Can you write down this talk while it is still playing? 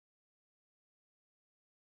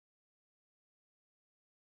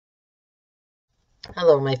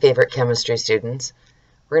Hello, my favorite chemistry students.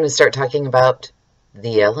 We're going to start talking about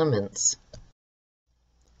the elements.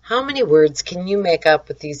 How many words can you make up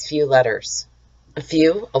with these few letters? A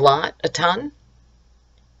few? A lot? A ton?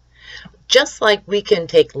 Just like we can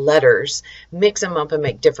take letters, mix them up and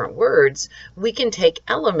make different words, we can take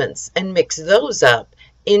elements and mix those up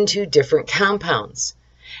into different compounds.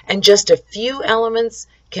 And just a few elements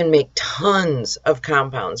can make tons of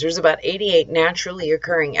compounds. There's about 88 naturally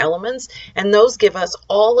occurring elements, and those give us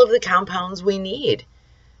all of the compounds we need,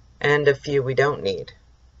 and a few we don't need.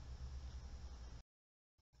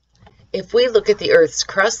 If we look at the Earth's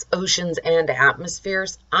crust, oceans, and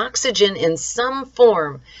atmospheres, oxygen in some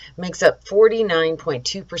form makes up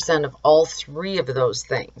 49.2% of all three of those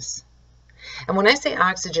things. And when I say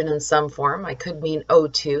oxygen in some form, I could mean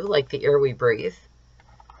O2, like the air we breathe.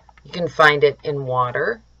 You can find it in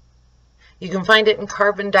water. You can find it in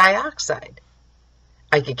carbon dioxide.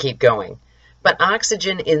 I could keep going. But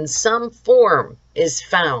oxygen in some form is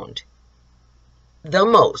found the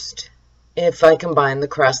most if I combine the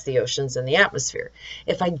crust, the oceans, and the atmosphere.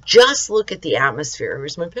 If I just look at the atmosphere,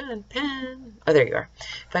 where's my pen? Oh, there you are.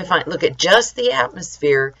 If I look at just the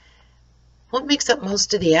atmosphere, what makes up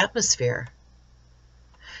most of the atmosphere?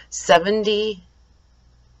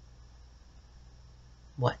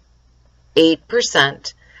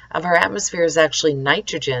 8% of our atmosphere is actually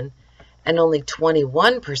nitrogen, and only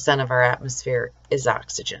 21% of our atmosphere is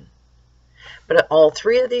oxygen. But all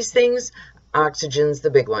three of these things, oxygen's the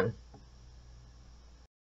big one.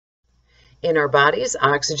 In our bodies,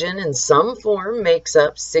 oxygen in some form makes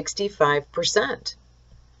up 65%.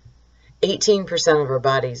 18% of our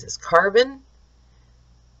bodies is carbon,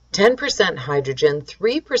 10% hydrogen,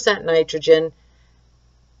 3% nitrogen,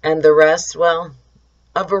 and the rest, well,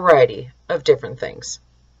 a variety of different things.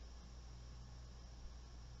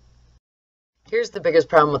 Here's the biggest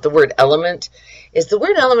problem with the word element, is the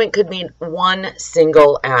word element could mean one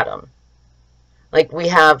single atom. Like we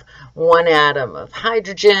have one atom of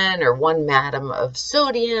hydrogen, or one atom of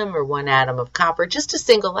sodium, or one atom of copper. Just a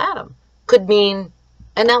single atom could mean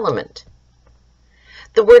an element.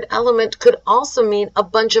 The word element could also mean a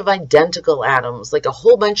bunch of identical atoms, like a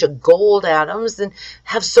whole bunch of gold atoms, and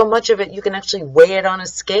have so much of it you can actually weigh it on a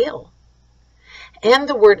scale. And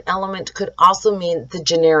the word element could also mean the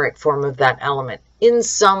generic form of that element. In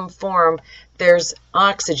some form, there's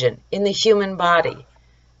oxygen in the human body.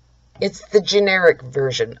 It's the generic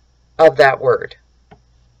version of that word.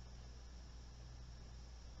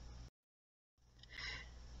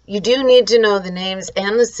 You do need to know the names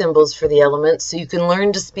and the symbols for the elements so you can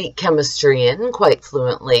learn to speak chemistry in quite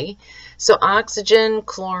fluently. So oxygen,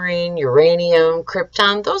 chlorine, uranium,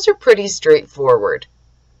 krypton, those are pretty straightforward.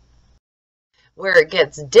 Where it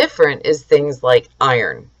gets different is things like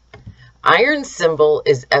iron. Iron's symbol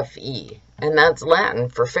is Fe, and that's Latin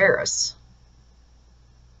for ferrous.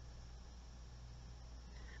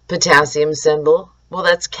 Potassium symbol, well,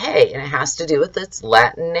 that's K, and it has to do with its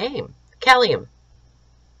Latin name, Kalium.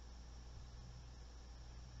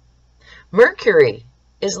 Mercury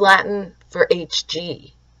is Latin for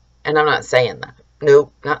Hg, and I'm not saying that.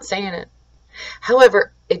 Nope, not saying it.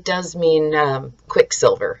 However, it does mean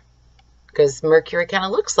quicksilver, because mercury kind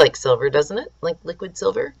of looks like silver, doesn't it? Like liquid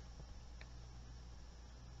silver.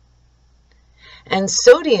 And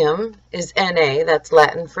sodium is Na, that's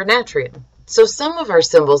Latin for natrium. So some of our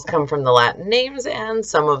symbols come from the Latin names, and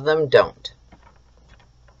some of them don't.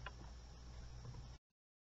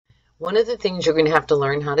 One of the things you're going to have to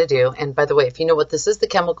learn how to do, and by the way, if you know what this is, the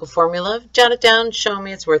chemical formula, jot it down, show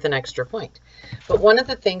me, it's worth an extra point. But one of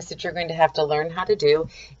the things that you're going to have to learn how to do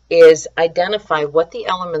is identify what the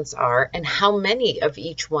elements are and how many of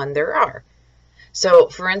each one there are. So,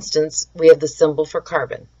 for instance, we have the symbol for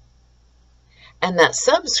carbon. And that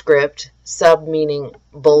subscript, sub meaning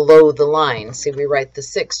below the line, see we write the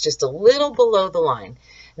 6 just a little below the line,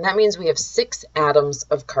 and that means we have 6 atoms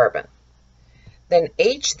of carbon. Then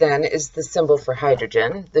H then is the symbol for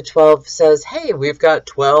hydrogen. The 12 says, hey, we've got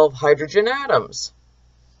 12 hydrogen atoms.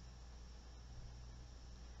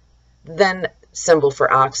 Then symbol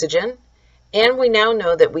for oxygen. And we now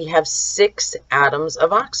know that we have 6 atoms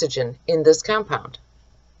of oxygen in this compound.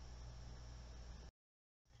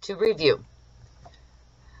 To review,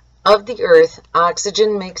 of the Earth,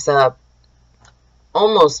 oxygen makes up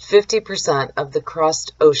almost 50% of the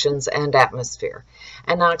crust, oceans, and atmosphere.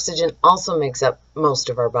 And oxygen also makes up most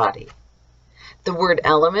of our body. The word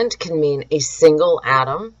element can mean a single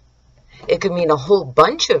atom. It could mean a whole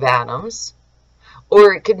bunch of atoms,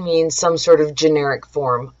 or it could mean some sort of generic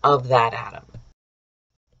form of that atom.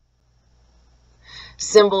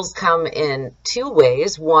 Symbols come in 2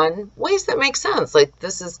 ways. One, ways that make sense, like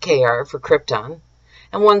this is Kr for krypton.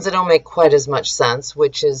 and ones that don't make quite as much sense,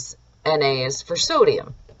 which is Na is for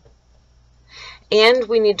sodium. And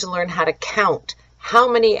we need to learn how to count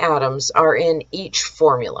how many atoms are in each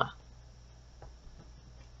formula.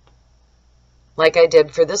 Like I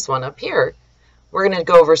did for this one up here, we're going to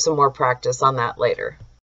go over some more practice on that later.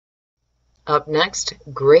 Up next,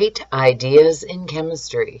 great ideas in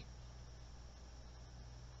chemistry.